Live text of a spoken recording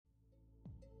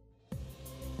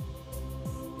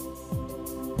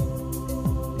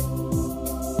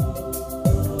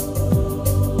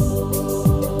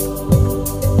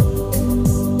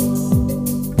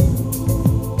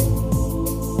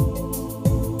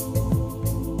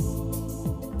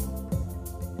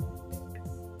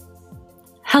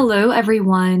Hello,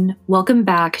 everyone. Welcome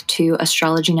back to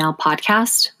Astrology Now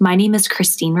podcast. My name is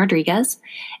Christine Rodriguez,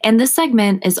 and this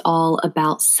segment is all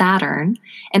about Saturn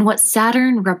and what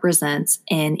Saturn represents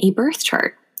in a birth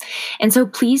chart. And so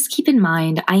please keep in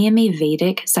mind, I am a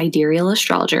Vedic sidereal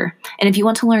astrologer. And if you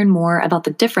want to learn more about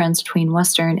the difference between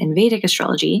Western and Vedic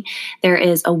astrology, there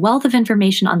is a wealth of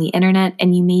information on the internet,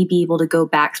 and you may be able to go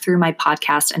back through my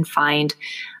podcast and find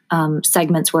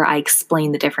segments where I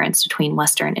explain the difference between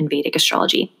Western and Vedic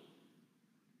astrology.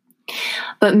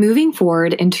 But moving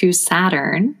forward into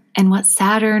Saturn and what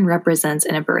Saturn represents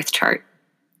in a birth chart.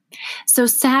 So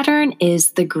Saturn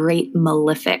is the great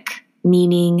malefic,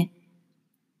 meaning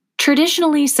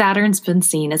traditionally Saturn's been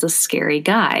seen as a scary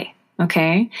guy,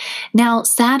 okay? Now,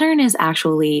 Saturn is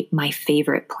actually my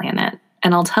favorite planet,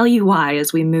 and I'll tell you why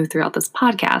as we move throughout this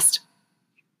podcast.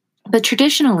 But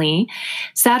traditionally,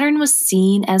 Saturn was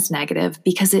seen as negative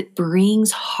because it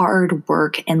brings hard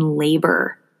work and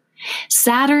labor.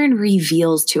 Saturn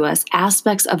reveals to us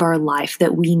aspects of our life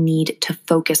that we need to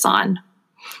focus on.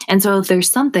 And so if there's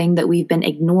something that we've been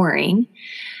ignoring,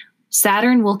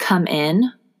 Saturn will come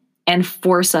in and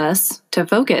force us to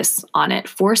focus on it,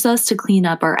 force us to clean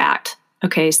up our act.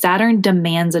 Okay, Saturn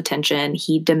demands attention,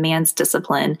 he demands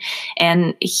discipline,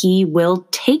 and he will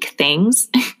take things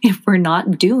if we're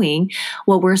not doing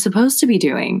what we're supposed to be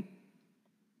doing.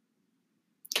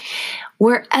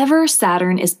 Wherever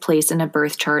Saturn is placed in a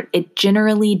birth chart, it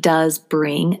generally does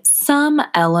bring some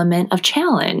element of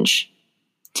challenge.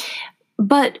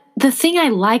 But the thing I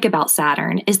like about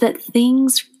Saturn is that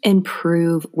things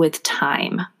improve with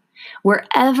time.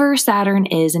 Wherever Saturn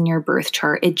is in your birth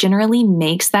chart, it generally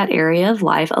makes that area of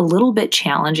life a little bit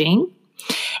challenging.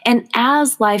 And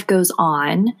as life goes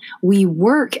on, we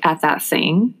work at that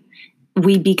thing,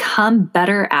 we become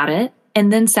better at it,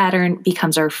 and then Saturn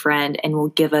becomes our friend and will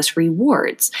give us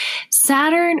rewards.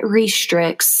 Saturn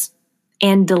restricts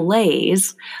and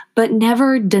delays, but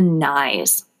never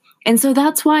denies. And so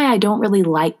that's why I don't really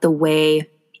like the way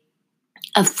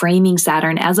of framing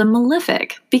Saturn as a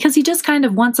malefic, because he just kind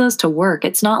of wants us to work.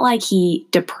 It's not like he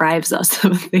deprives us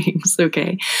of things,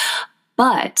 okay?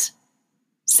 But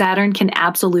Saturn can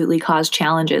absolutely cause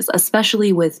challenges,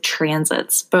 especially with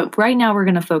transits. But right now we're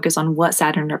going to focus on what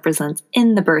Saturn represents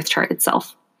in the birth chart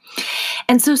itself.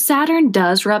 And so Saturn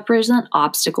does represent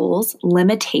obstacles,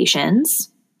 limitations.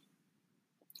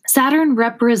 Saturn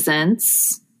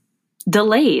represents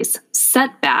delays,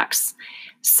 setbacks.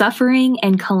 Suffering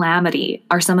and calamity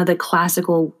are some of the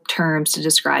classical terms to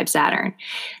describe Saturn.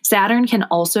 Saturn can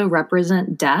also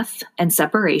represent death and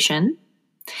separation,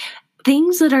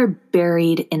 things that are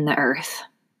buried in the earth.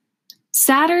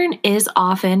 Saturn is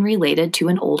often related to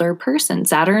an older person.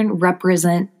 Saturn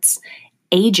represents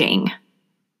aging,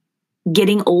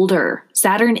 getting older.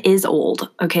 Saturn is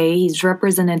old, okay? He's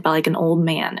represented by like an old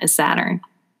man as Saturn.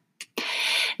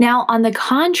 Now, on the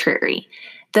contrary,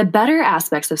 the better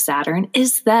aspects of Saturn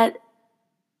is that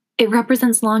it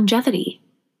represents longevity.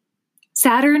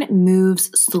 Saturn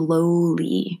moves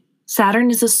slowly.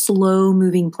 Saturn is a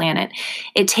slow-moving planet.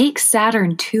 It takes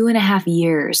Saturn 2.5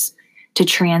 years to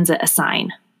transit a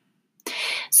sign.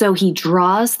 So he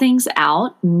draws things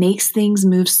out, makes things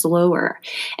move slower.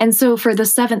 And so for the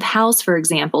 7th house, for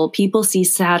example, people see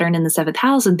Saturn in the 7th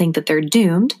house and think that they're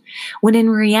doomed, when in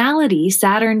reality,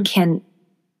 Saturn can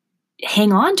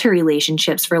hang on to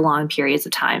relationships for long periods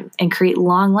of time and create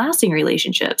long-lasting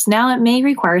relationships. Now, it may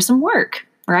require some work,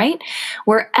 right?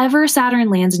 Wherever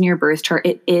Saturn lands in your birth chart,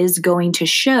 it is going to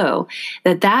show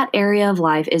that that area of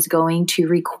life is going to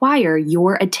require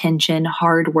your attention,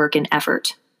 hard work, and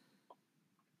effort.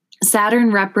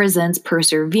 Saturn represents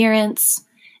perseverance,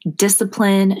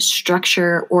 discipline,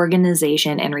 structure,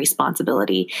 organization, and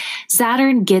responsibility.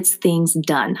 Saturn gets things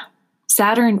done.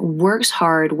 Saturn works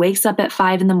hard, wakes up at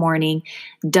 5 a.m,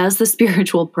 does the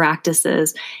spiritual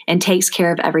practices, and takes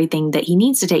care of everything that he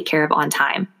needs to take care of on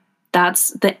time. That's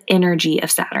the energy of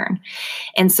Saturn.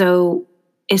 And so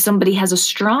if somebody has a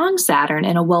strong Saturn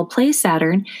and a well-placed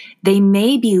Saturn, they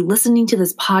may be listening to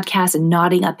this podcast and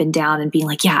nodding up and down and being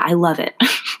like, yeah, I love it.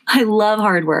 I love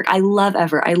hard work. I love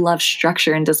effort. I love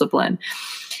structure and discipline.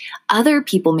 Other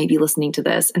people may be listening to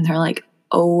this and they're like,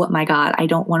 oh my God, I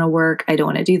don't want to work. I don't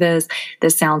want to do this.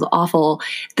 This sounds awful.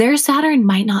 Their Saturn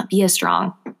might not be as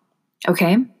strong.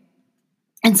 Okay.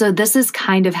 And so this is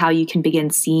kind of how you can begin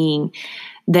seeing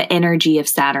the energy of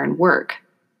Saturn work.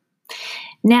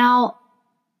 Now,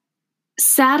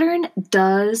 Saturn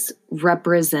does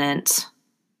represent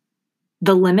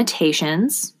the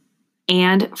limitations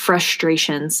and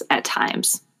frustrations at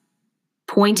times,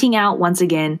 pointing out once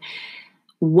again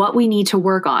what we need to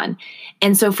work on.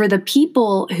 And so for the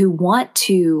people who want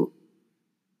to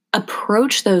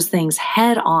approach those things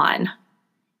head on,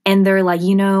 and they're like,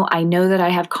 I know that I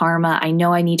have karma. I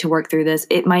know I need to work through this.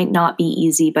 It might not be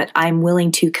easy, but I'm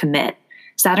willing to commit.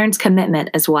 Saturn's commitment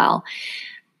as well.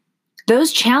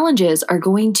 Those challenges are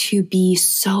going to be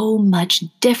so much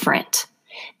different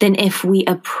than if we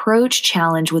approach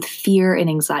challenge with fear and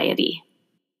anxiety.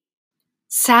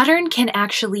 Saturn can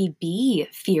actually be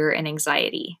fear and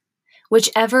anxiety.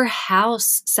 Whichever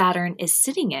house Saturn is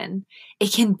sitting in,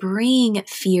 it can bring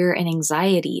fear and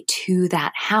anxiety to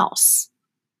that house.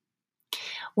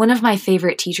 One of my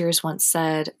favorite teachers once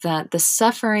said that the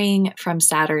suffering from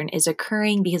Saturn is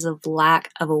occurring because of lack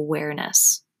of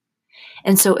awareness.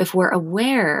 And so if we're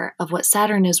aware of what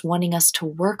Saturn is wanting us to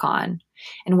work on,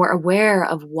 and we're aware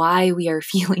of why we are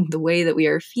feeling the way that we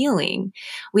are feeling,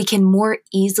 we can more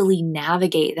easily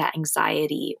navigate that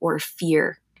anxiety or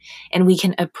fear. And we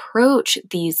can approach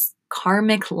these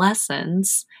karmic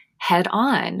lessons head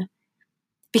on,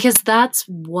 because that's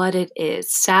what it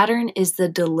is. Saturn is the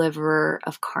deliverer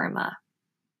of karma.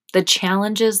 The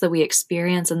challenges that we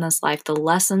experience in this life, the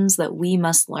lessons that we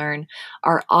must learn,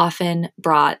 are often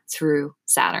brought through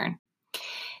Saturn.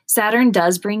 Saturn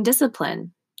does bring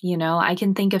discipline. I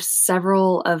can think of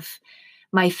several of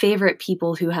my favorite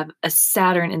people who have a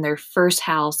Saturn in their first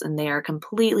house, and they are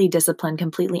completely disciplined,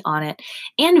 completely on it,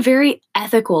 and very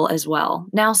ethical as well.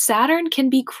 Now, Saturn can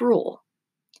be cruel.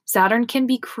 Saturn can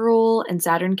be cruel, and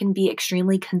Saturn can be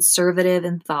extremely conservative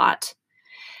in thought.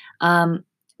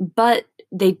 But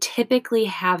they typically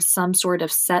have some sort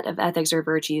of set of ethics or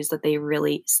virtues that they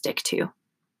really stick to.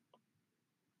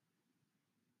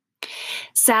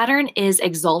 Saturn is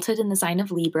exalted in the sign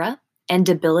of Libra and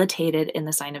debilitated in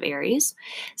the sign of Aries.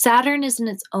 Saturn is in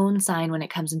its own sign when it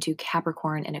comes into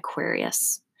Capricorn and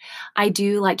Aquarius. I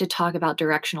do like to talk about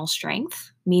directional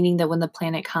strength, meaning that when the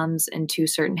planet comes into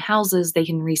certain houses, they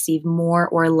can receive more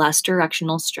or less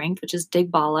directional strength, which is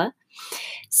Digbala.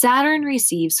 Saturn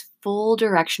receives full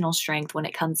directional strength when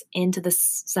it comes into the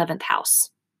 7th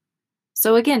house.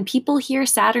 So again, people hear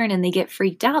Saturn and they get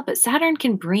freaked out, but Saturn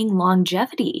can bring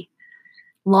longevity,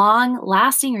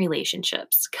 long-lasting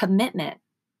relationships, commitment.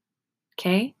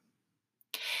 Okay?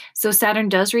 So Saturn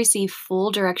does receive full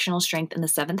directional strength in the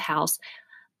 7th house,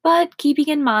 but keeping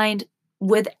in mind,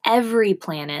 with every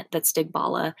planet that's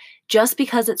Digbala, just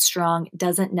because it's strong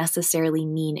doesn't necessarily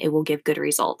mean it will give good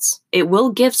results. It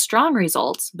will give strong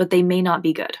results, but they may not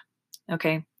be good.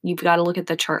 Okay? You've got to look at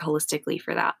the chart holistically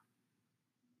for that.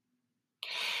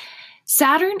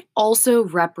 Saturn also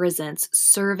represents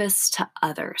service to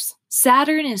others.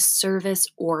 Saturn is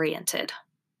service-oriented.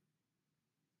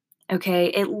 Okay,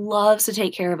 it loves to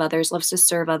take care of others, loves to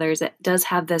serve others. It does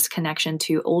have this connection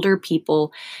to older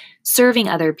people, serving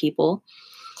other people.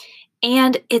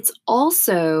 And it's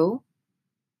also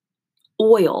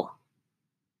oil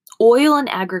and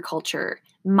agriculture,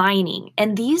 mining.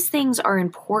 And these things are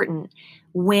important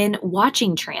when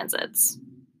watching transits.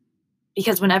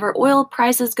 Because whenever oil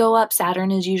prices go up,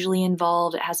 Saturn is usually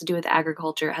involved. It has to do with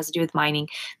agriculture. It has to do with mining.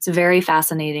 It's very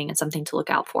fascinating and something to look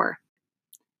out for.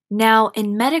 Now,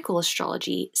 in medical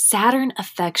astrology, Saturn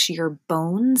affects your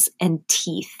bones and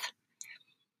teeth.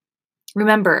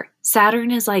 Remember,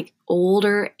 Saturn is like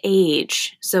older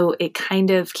age, so it kind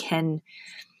of can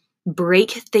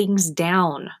break things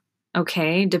down,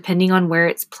 okay? Depending on where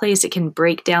it's placed, it can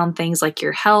break down things like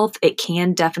your health. It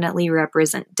can definitely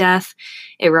represent death.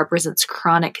 It represents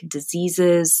chronic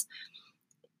diseases,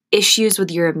 issues with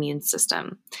your immune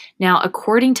system. Now,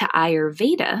 according to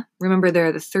Ayurveda, remember there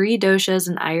are the 3 doshas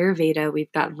in Ayurveda.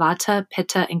 We've got Vata,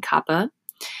 Pitta, and Kapha.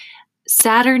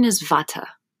 Saturn is Vata.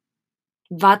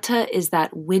 Vata is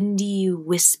that windy,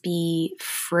 wispy,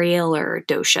 frailer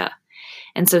dosha.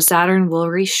 And so Saturn will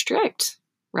restrict,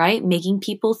 right? Making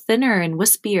people thinner and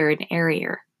wispier and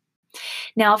airier.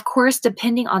 Now, of course,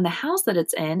 depending on the house that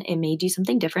it's in, it may do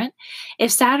something different.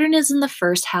 If Saturn is in the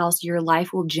 1st house, your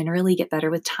life will generally get better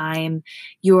with time.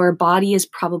 Your body is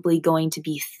probably going to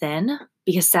be thin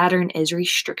because Saturn is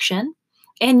restriction,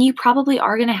 and you probably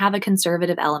are going to have a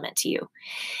conservative element to you.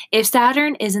 If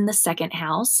Saturn is in the 2nd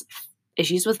house,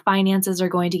 issues with finances are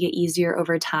going to get easier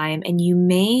over time, and you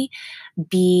may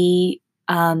be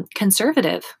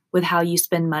conservative with how you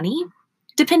spend money,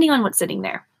 depending on what's sitting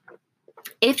there.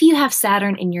 If you have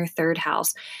Saturn in your 3rd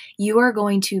house, you are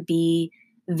going to be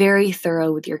very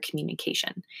thorough with your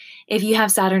communication. If you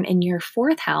have Saturn in your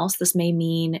 4th house, this may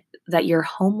mean that your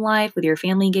home life with your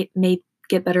family may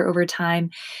get better over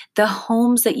time. The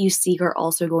homes that you seek are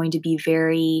also going to be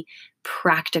very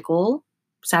practical.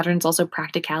 Saturn's also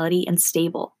practicality and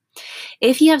stable.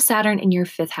 If you have Saturn in your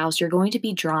 5th house, you're going to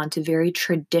be drawn to very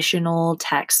traditional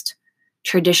text,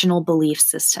 traditional belief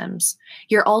systems.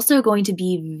 You're also going to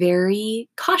be very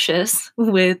cautious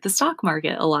with the stock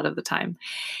market a lot of the time.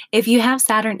 If you have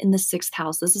Saturn in the sixth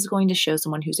house, this is going to show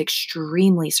someone who's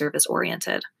extremely service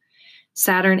oriented.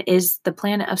 Saturn is the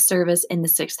planet of service in the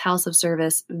sixth house of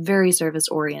service, very service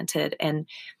oriented and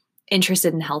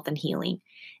interested in health and healing.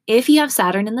 If you have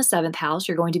Saturn in the seventh house,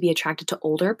 you're going to be attracted to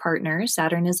older partners.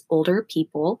 Saturn is older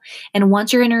people. And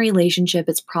once you're in a relationship,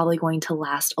 it's probably going to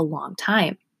last a long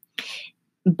time.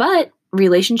 But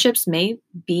relationships may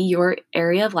be your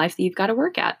area of life that you've got to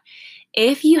work at.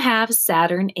 If you have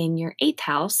Saturn in your eighth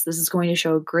house, this is going to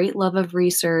show a great love of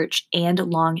research and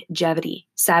longevity.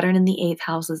 Saturn in the eighth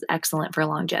house is excellent for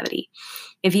longevity.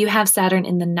 If you have Saturn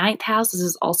in the ninth house, this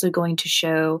is also going to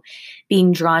show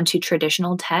being drawn to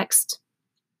traditional text.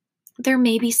 There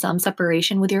may be some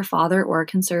separation with your father or a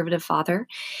conservative father.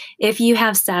 If you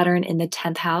have Saturn in the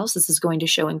 10th house, this is going to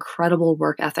show incredible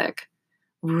work ethic.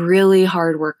 Really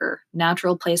hard worker,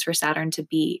 natural place for Saturn to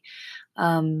be.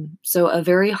 So a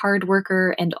very hard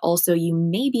worker, and also you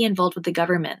may be involved with the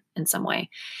government in some way.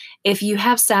 If you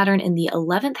have Saturn in the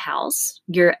 11th house,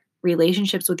 your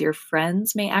relationships with your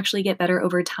friends may actually get better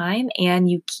over time, and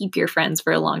you keep your friends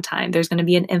for a long time. There's going to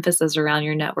be an emphasis around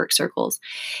your network circles.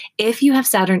 If you have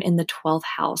Saturn in the 12th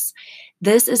house,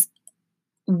 this is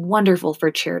wonderful for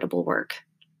charitable work.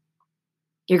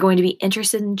 You're going to be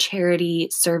interested in charity,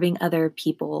 serving other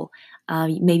people,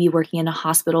 maybe working in a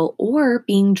hospital, or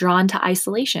being drawn to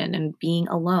isolation and being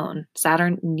alone.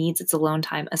 Saturn needs its alone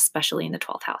time, especially in the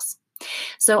 12th house.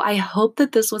 So I hope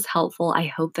that this was helpful. I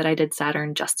hope that I did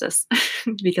Saturn justice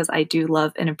because I do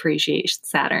love and appreciate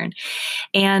Saturn.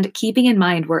 And keeping in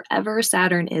mind, wherever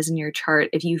Saturn is in your chart,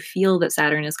 if you feel that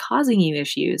Saturn is causing you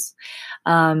issues,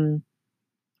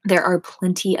 there are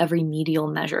plenty of remedial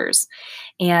measures.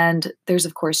 And there's,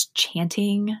 of course,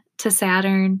 chanting to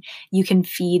Saturn. You can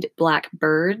feed black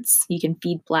birds. You can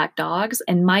feed black dogs.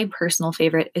 And my personal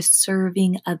favorite is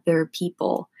serving other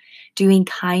people. Doing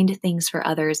kind things for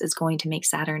others is going to make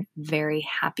Saturn very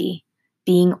happy.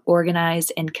 Being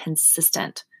organized and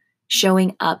consistent.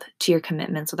 Showing up to your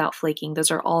commitments without flaking.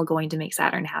 Those are all going to make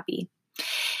Saturn happy.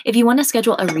 If you want to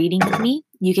schedule a reading with me,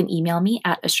 you can email me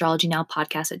at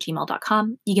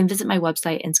astrologynowpodcast@gmail.com. You can visit my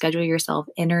website and schedule yourself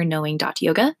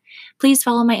innerknowing.yoga. Please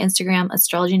follow my Instagram,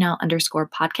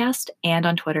 astrologynow_podcast, and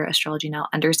on Twitter,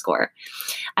 astrologynow_.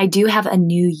 I do have a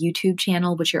new YouTube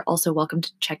channel, which you're also welcome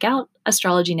to check out,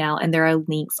 Astrology Now, and there are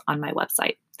links on my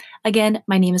website. Again,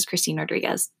 my name is Christine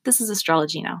Rodriguez. This is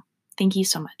Astrology Now. Thank you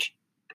so much.